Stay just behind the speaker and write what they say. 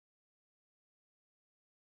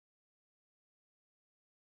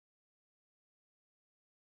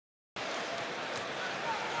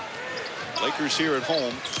Lakers here at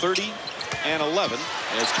home, 30-11,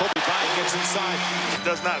 as Kobe Bryant gets inside. It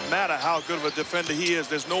does not matter how good of a defender he is.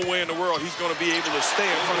 There's no way in the world he's going to be able to stay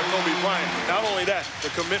in front of Kobe Bryant. Not only that, the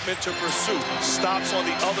commitment to pursue stops on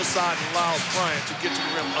the other side and allows Bryant to get to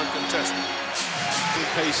the rim uncontested.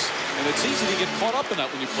 Pace, and it's easy to get caught up in that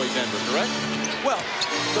when you play Denver, correct? Well,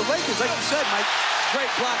 the Lakers, like you said, Mike, great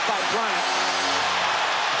block by Bryant.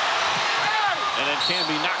 And then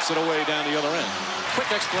Camby knocks it away down the other end. Quick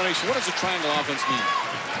explanation, what does the triangle offense mean?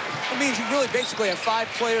 It means you really basically have 5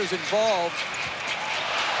 players involved.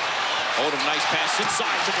 Odom, nice pass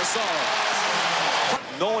inside to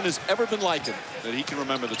Gasol. No one has ever been like him that he can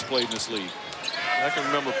remember that's played in this league. I can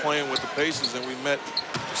remember playing with the Pacers, and we met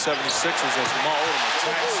the 76ers as Lamar Odom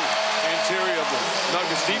attacks the interior of the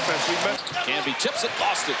Nuggets defense. We met. Camby tips it,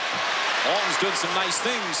 lost it. Alton's done some nice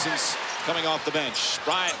things since coming off the bench.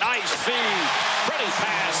 Bryant, nice feed. Pretty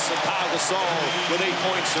pass, and Pau Gasol with 8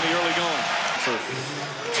 points in the early going for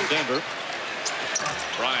Denver.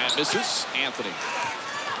 Bryant misses. Anthony.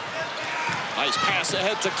 Nice pass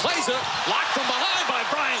ahead to Klaiser. Blocked from behind by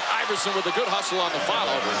Bryant. Iverson with a good hustle on the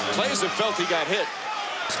follow. Klaiser felt he got hit.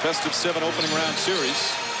 It's best of 7 opening round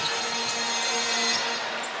series.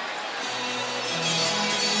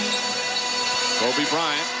 Kobe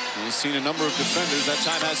Bryant, who's seen a number of defenders, that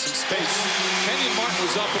time has some space. Kenyon Martin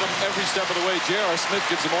was up at him every step of the way. J.R. Smith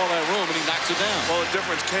gives him all that room, and he knocks it down. Well, the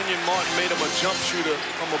difference, Kenyon Martin made him a jump shooter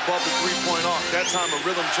from above the three-point arc. That time, a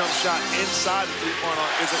rhythm jump shot inside the three-point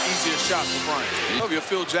arc is an easier shot for Bryant. If you're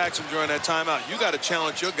Phil Jackson during that timeout, you got to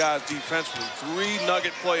challenge your guys defensively. 3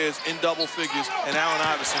 Nugget players in double figures, and Allen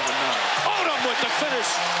Iverson with 9. Odom with the finish.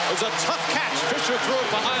 It was a tough catch. Fisher threw it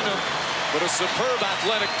behind him, but a superb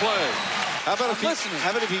athletic play. How about if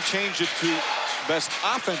he changed it to best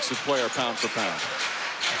offensive player pound for pound?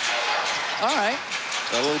 All right. Is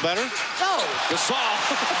that a little better? No. Gasol.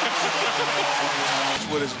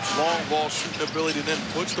 With his long ball shooting ability, then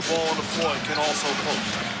puts the ball on the floor and can also post.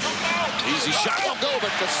 Easy shot won't go, but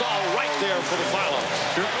Gasol right there for the follow.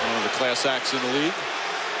 One of the class acts in the league.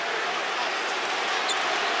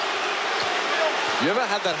 You ever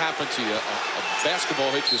had that happen to you? A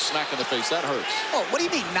basketball hit you smack in the face. That hurts. Oh, what do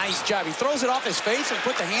you mean, nice job? He throws it off his face and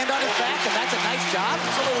put the hand on his back, and that's a nice job?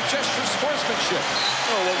 It's a little gesture of sportsmanship.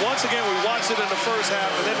 Oh, well, once again, we watched it in the first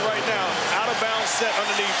half, and then right now, out-of-bounds set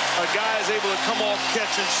underneath. A guy is able to come off,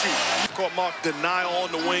 catch, and shoot. Caught Mark denial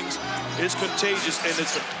on the wings. It's contagious, and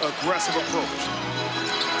it's an aggressive approach.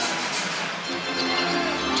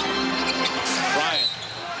 Bryant.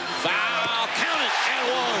 Foul. Count it. And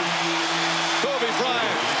 1. Kobe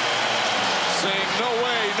Bryant saying no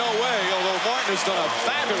way, no way, although Martin has done a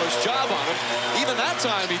fabulous job on him. Even that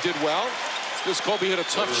time he did well. Just Kobe hit a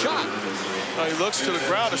tough shot. He looks to the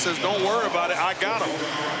ground and says, don't worry about it, I got him.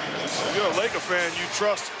 If you're a Laker fan, you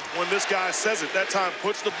trust when this guy says it. That time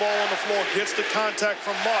puts the ball on the floor, gets the contact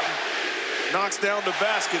from Martin, knocks down the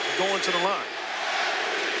basket, going to the line.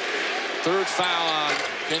 3rd foul on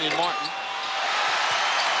Kenyon Martin.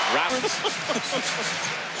 Roberts.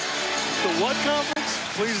 The what conference?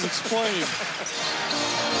 Please explain.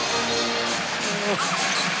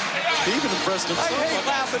 He even impressed himself. I hate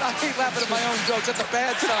laughing at my own jokes. That's a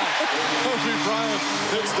bad sign. Kobe Bryant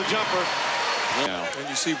hits the jumper. Yeah. And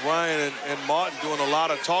you see Bryant and Martin doing a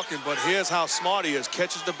lot of talking, but here's how smart he is.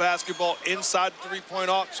 Catches the basketball inside the three-point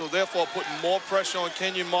arc, so therefore putting more pressure on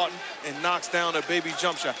Kenyon Martin and knocks down a baby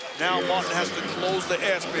jump shot. Now Martin has to close the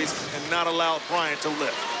airspace and not allow Bryant to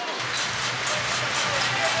lift.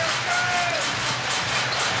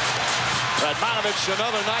 Radmanovich,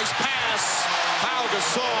 another nice pass. Pau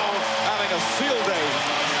Gasol having a field day.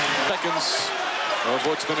 Seconds of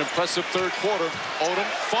what's been impressive 3rd quarter. Odom,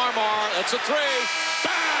 Farmar, that's a 3.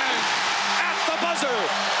 Bang! At the buzzer.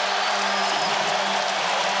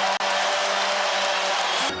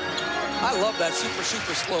 I love that super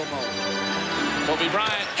slow-mo. Kobe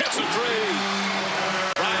Bryant hits a 3.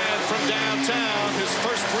 Bryant from downtown, his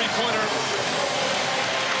first 3-pointer.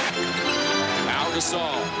 Pau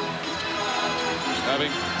Gasol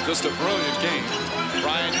having just a brilliant game.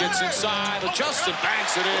 Bryant gets inside, adjusts and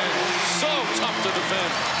banks it in. So tough to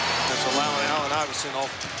defend. That's allowing Allen Iverson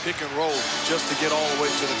off pick and roll just to get all the way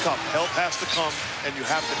to the cup. Help has to come, and you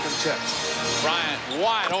have to contest. Bryant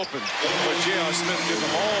wide open. But J.R. Smith gives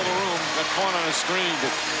him all the room. Got caught on a screen,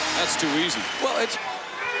 but that's too easy. Well, it's...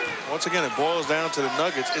 Once again, it boils down to the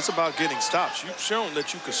Nuggets. It's about getting stops. You've shown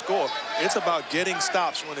that you can score. It's about getting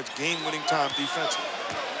stops when it's game-winning time defensively.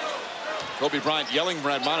 Kobe Bryant yelling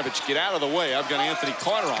Radmanovich, get out of the way. I've got Anthony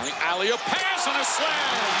Carter on it. Alley-oop pass and a slam.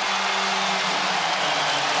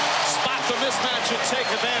 Spot the mismatch and take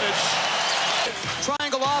advantage.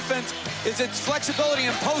 Triangle Gasol offense is its flexibility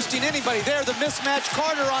in posting anybody. There, the mismatch.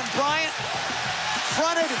 Carter on Bryant.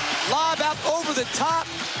 Fronted, lob out over the top.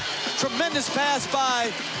 Tremendous pass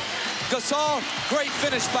by Gasol. Great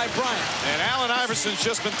finish by Bryant. And Allen Iverson's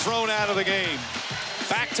just been thrown out of the game.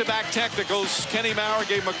 Back-to-back technicals. Kenny Maurer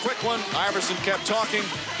gave him a quick one. Iverson kept talking,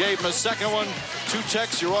 gave him a second one. 2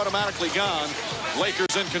 checks, you're automatically gone.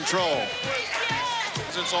 Lakers in control.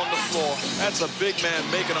 It's on the floor. That's a big man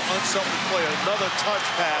making an unselfish play. Another touch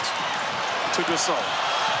pass to Gasol.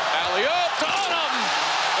 Alley-oop to Autumn.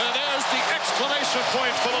 And there's the exclamation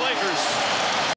point for the Lakers.